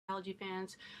biology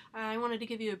fans. I wanted to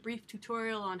give you a brief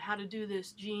tutorial on how to do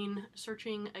this gene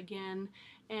searching again.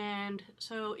 And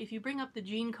so if you bring up the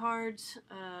GENECARDs,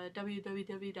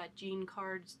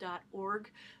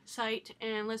 www.genecards.org site,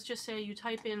 and let's just say you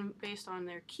type in, based on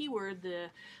their keyword,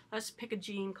 let's pick a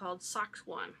gene called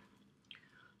SOX1.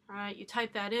 Alright, you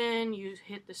type that in, you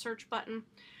hit the search button.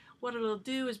 What it'll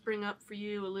do is bring up for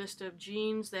you a list of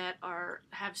genes that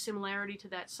have similarity to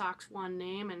that SOX1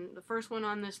 name, and the first one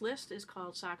on this list is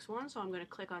called SOX1, so I'm going to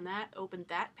click on that, open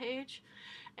that page,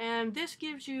 and this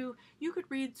gives you could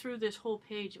read through this whole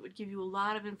page. It would give you a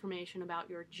lot of information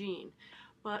about your gene.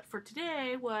 But for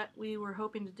today, what we were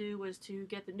hoping to do was to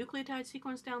get the nucleotide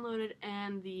sequence downloaded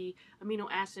and the amino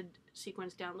acid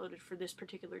sequence downloaded for this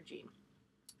particular gene.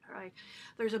 Right.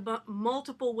 There's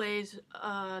multiple ways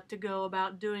to go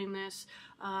about doing this.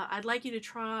 I'd like you to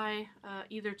try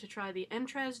either the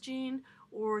Ensembl gene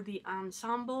or the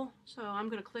Ensembl. So I'm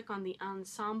going to click on the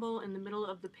Ensembl in the middle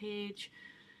of the page.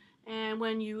 And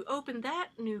when you open that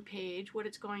new page, what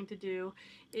it's going to do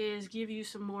is give you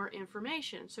some more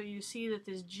information. So you see that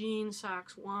this gene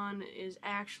SOX1 is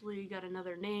actually got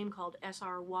another name called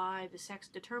SRY, the sex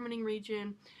determining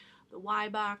region, the Y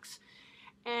box.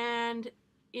 And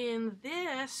in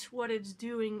this, what it's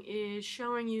doing is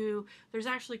showing you there's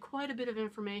actually quite a bit of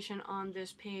information on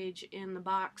this page in the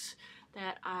box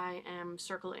that I am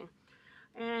circling.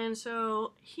 And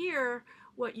so here,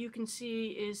 what you can see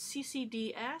is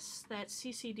CCDS. That's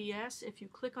CCDS. If you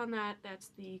click on that, that's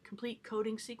the complete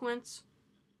coding sequence.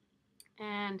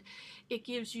 And it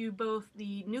gives you both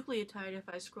the nucleotide. If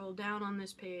I scroll down on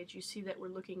this page, you see that we're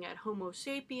looking at Homo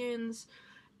sapiens,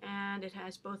 and it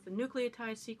has both the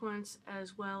nucleotide sequence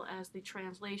as well as the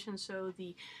translation, so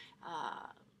the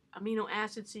amino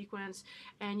acid sequence,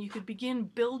 and you could begin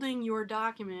building your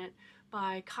document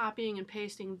by copying and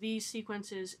pasting these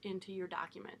sequences into your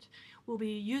document. We'll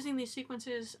be using these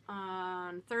sequences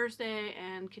on Thursday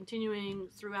and continuing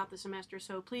throughout the semester,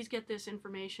 so please get this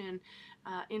information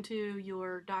into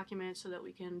your document so that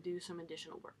we can do some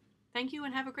additional work. Thank you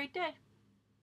and have a great day.